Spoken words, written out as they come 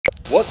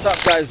What's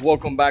up guys,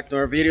 welcome back to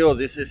our video.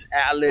 This is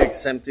Alex,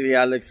 MTV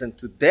Alex, and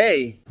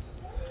today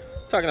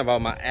talking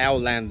about my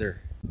Outlander.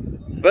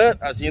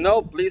 But as you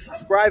know, please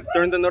subscribe,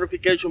 turn the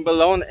notification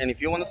bell on, and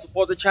if you want to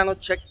support the channel,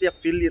 check the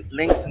affiliate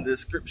links in the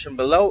description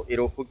below.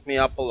 It'll hook me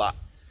up a lot.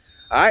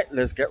 Alright,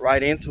 let's get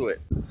right into it.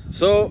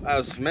 So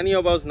as many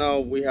of us know,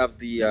 we have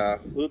the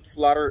hood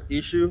flutter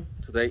issue.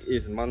 Today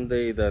is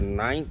Monday the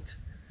 9th.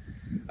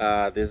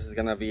 This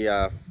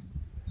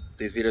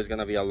video is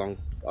gonna be a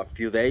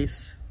few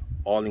days,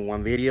 all in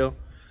one video.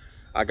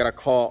 I got a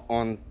call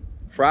on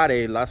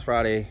last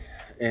Friday,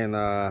 and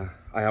I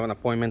have an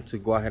appointment to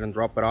go ahead and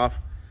drop it off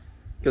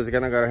because they're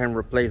gonna go ahead and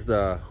replace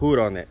the hood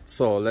on it.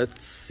 So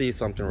let's see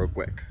something real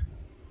quick.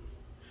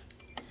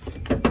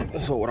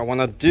 So what I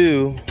want to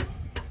do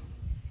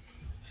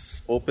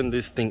is open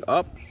this thing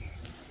up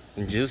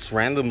and just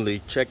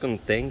randomly check on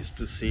things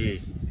to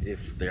see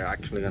if they're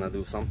actually gonna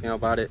do something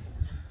about it.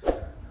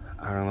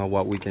 I don't know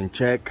what we can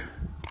check.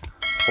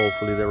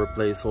 Hopefully they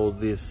replace all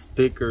these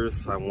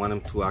stickers. I want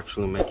them to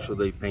actually make sure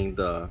they paint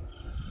the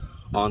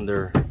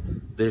under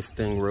this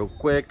thing real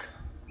quick.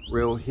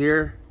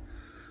 Here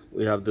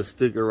we have the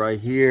sticker right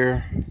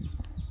here,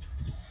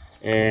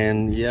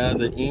 and yeah,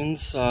 the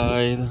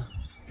inside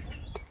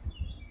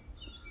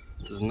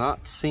does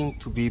not seem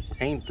to be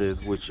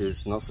painted, which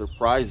is no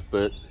surprise,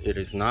 but it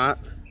is not.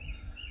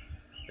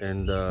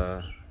 And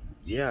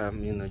yeah, I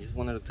mean, I just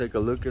wanted to take a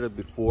look at it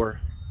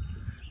before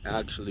I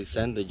actually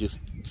send it,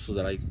 just so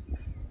that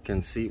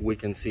we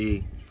can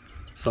see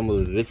some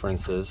of the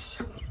differences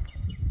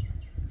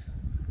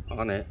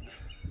on it.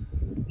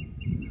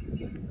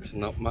 There's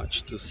not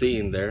much to see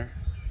in there.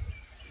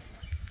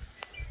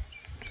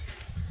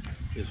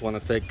 Just want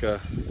to take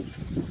a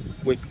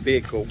quick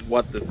peek of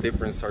what the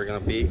difference are gonna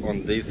be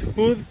on this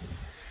hood,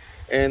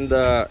 and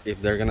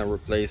if they're gonna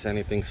replace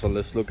anything. So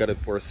let's look at it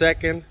for a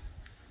second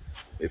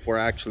before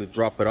I actually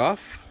drop it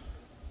off.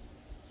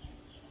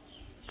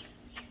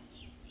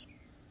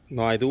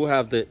 Now I do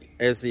have the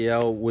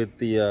SEL with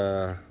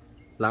the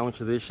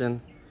Lounge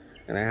Edition,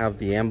 and I have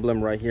the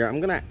emblem right here. I'm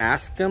gonna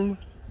ask them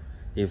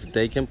if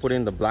they can put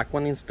in the black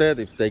one instead.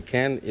 If they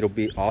can, it'll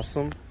be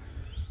awesome.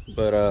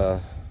 But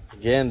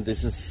again,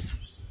 this is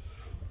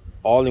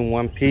all in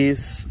one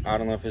piece. I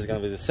don't know if it's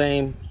gonna be the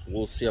same.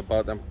 We'll see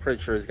about that. I'm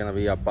pretty sure it's gonna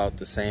be about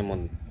the same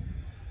on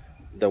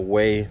the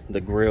way the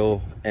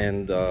grill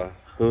and the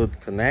hood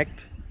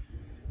connect.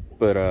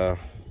 But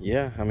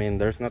yeah, I mean,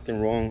 there's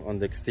nothing wrong on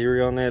the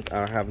exterior on it.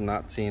 I have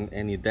not seen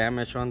any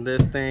damage on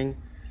this thing,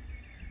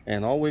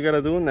 and all we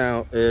gotta do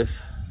now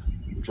is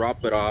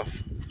drop it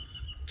off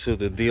to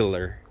the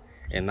dealer,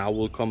 and I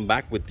will come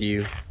back with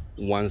you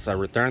once I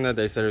return it.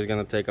 They said it's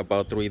gonna take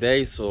about 3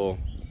 days, so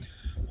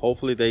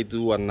hopefully they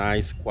do a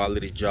nice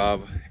quality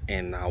job,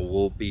 and I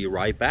will be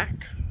right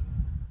back.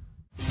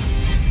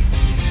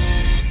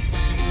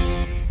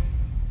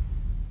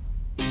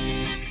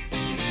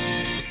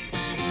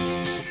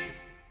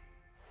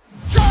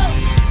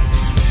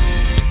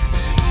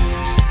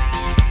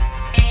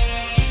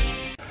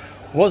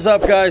 What's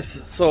up guys?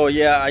 So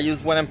yeah, I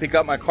just went and picked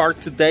up my car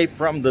today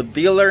from the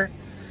dealer.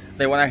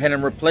 They went ahead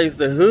and replaced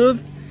the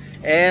hood,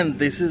 and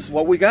this is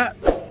what we got.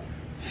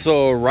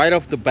 So right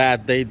off the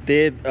bat, they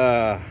did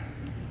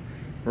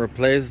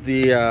replace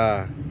the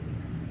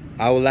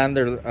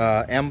Outlander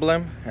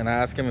emblem, and I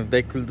asked them if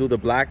they could do the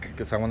black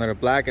because I wanted a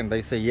black, and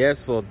they say yes.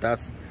 So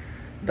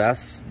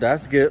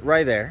that's good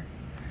right there.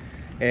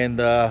 And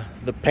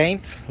the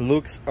paint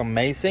looks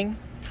amazing.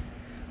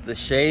 The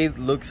shade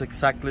looks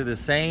exactly the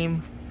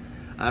same.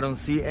 I don't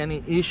see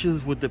any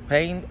issues with the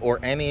paint or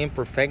any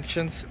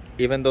imperfections,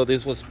 even though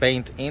this was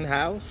painted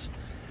in-house.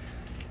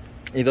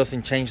 It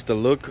doesn't change the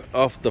look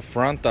of the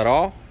front at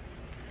all,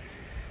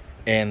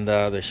 and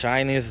the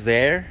shine is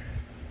there.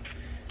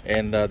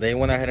 And they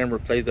went ahead and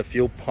replaced the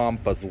fuel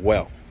pump as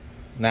well.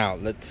 Now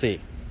let's see.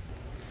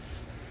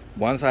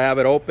 Once I have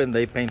it open,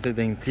 they painted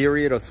the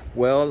interior as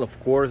well. Of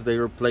course, they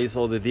replaced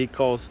all the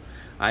decals.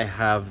 I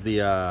have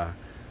the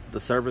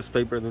service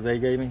paper that they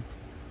gave me,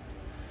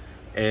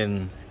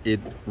 and it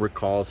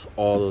recalls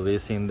all of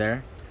this in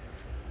there.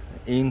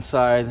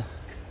 Inside,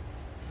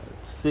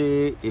 let's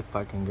see if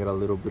I can get a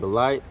little bit of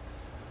light.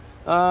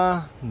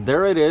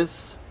 There it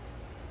is.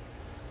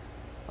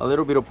 A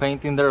little bit of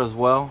painting there as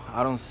well.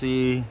 I don't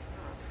see.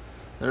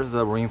 There's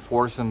the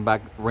reinforcement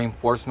back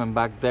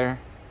there.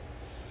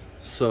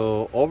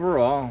 So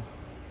overall,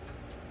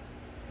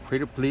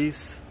 pretty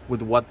pleased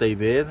with what they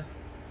did.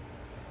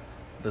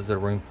 There's the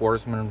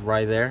reinforcement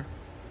right there,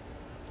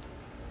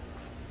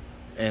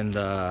 and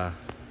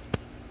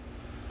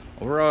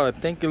overall, I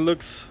think it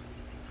looks,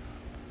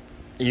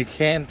 you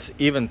can't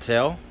even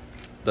tell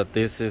that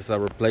this is a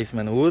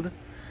replacement hood,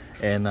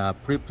 and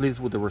pretty pleased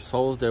with the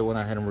results. They went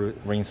ahead and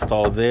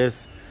reinstalled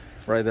this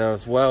right there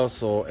as well,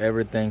 so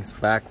everything's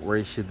back where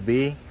it should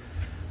be.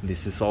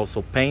 This is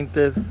also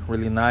painted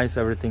really nice,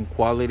 everything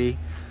quality,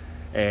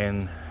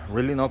 and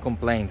really no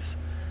complaints.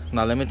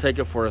 Now let me take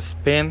it for a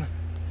spin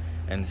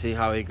and see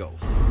how it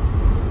goes.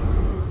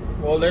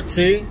 Well, let's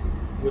see.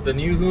 With the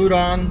new hood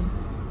on,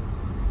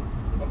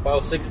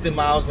 about 60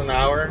 miles an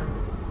hour.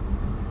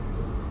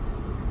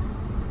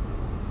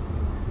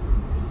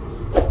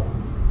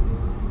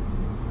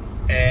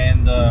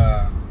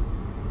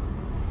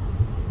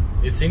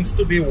 It seems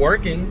to be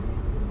working.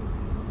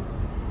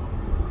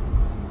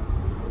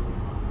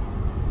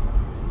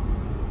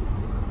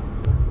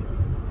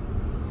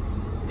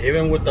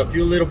 Even with a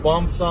few little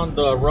bumps on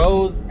the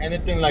road,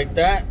 anything like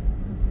that,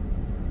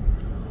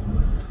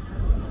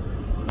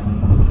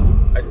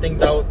 I think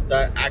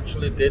that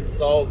actually did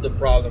solve the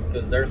problem,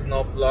 because there's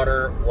no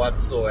flutter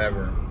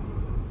whatsoever.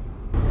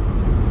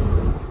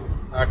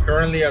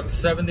 Currently at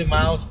 70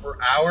 miles per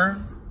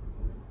hour,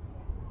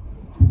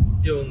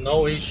 still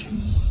no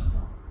issues.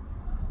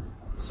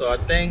 So I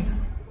think,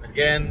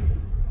 again,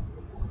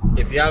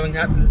 if you haven't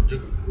had the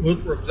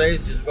hood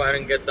replaced, just go ahead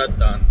and get that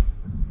done.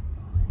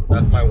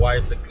 That's my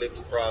wife's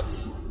Eclipse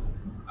Cross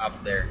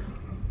up there.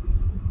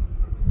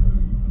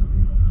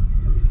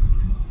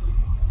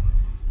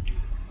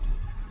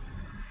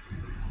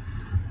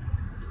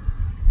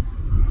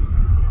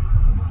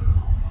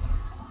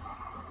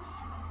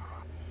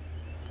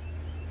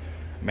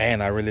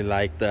 Man, I really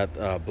like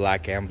that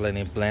black emblem.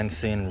 It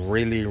blends in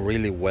really,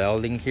 really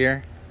well in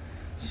here.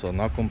 So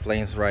no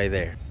complaints right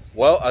there.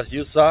 Well, as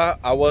you saw,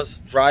 I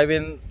was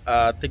driving,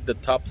 I think the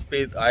top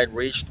speed I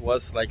reached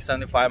was like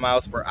 75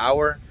 miles per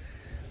hour.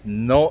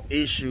 No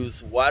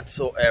issues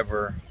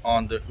whatsoever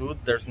on the hood.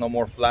 There's no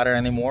more flutter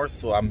anymore.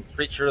 So I'm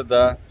pretty sure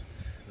that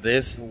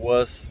that's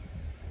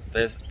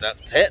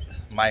it.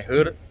 My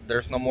hood,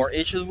 there's no more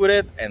issues with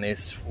it, and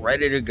it's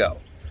ready to go.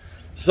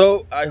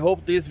 So I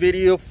hope this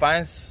video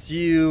finds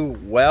you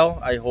well.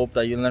 I hope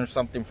that you learned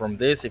something from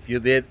this. If you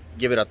did,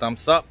 give it a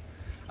thumbs up.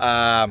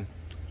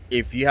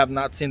 If you have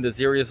not seen the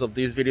series of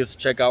these videos,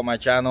 check out my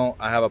channel.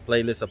 I have a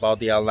playlist about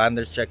the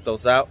Outlanders. Check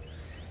those out.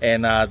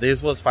 And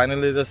this was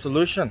finally the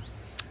solution.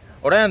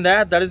 Other than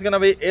that, that is gonna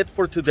be it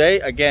for today.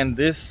 Again,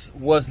 this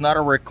was not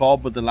a recall,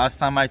 but the last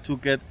time I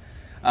took it,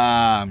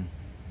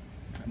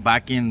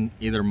 back in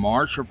either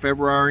March or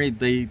February,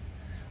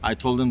 I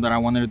told them that I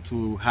wanted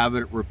to have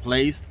it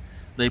replaced.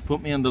 They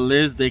put me on the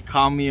list. They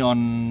called me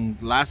on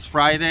last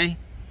Friday,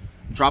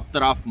 dropped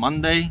it off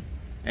Monday,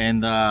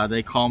 and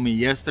they called me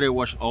yesterday,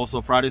 was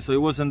also Friday. So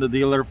it was in the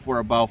dealer for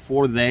about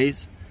 4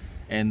 days,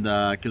 and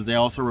because they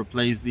also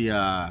replaced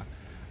the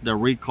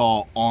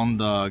recall on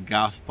the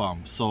gas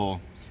pump.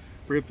 So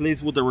pretty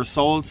pleased with the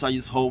results. I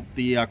just hope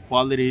the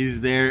quality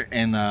is there,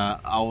 and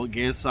I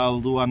guess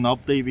I'll do an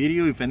update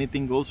video if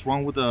anything goes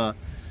wrong with the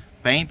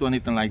paint or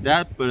anything like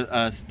that,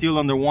 but still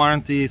under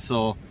warranty,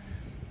 so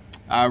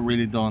I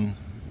really don't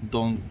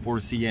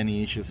foresee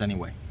any issues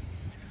anyway.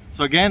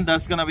 So again,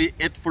 that's gonna be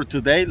it for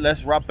today.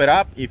 Let's wrap it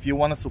up. If you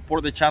want to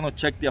support the channel,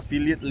 check the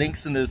affiliate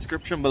links in the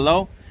description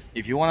below.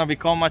 If you want to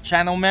become a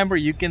channel member,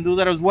 you can do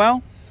that as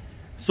well.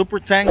 Super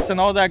thanks and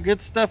all that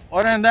good stuff.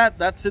 Other than that,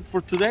 that's it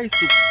for today.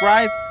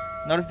 Subscribe,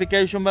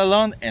 notification bell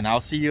on, and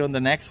I'll see you on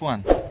the next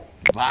one.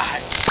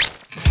 Bye.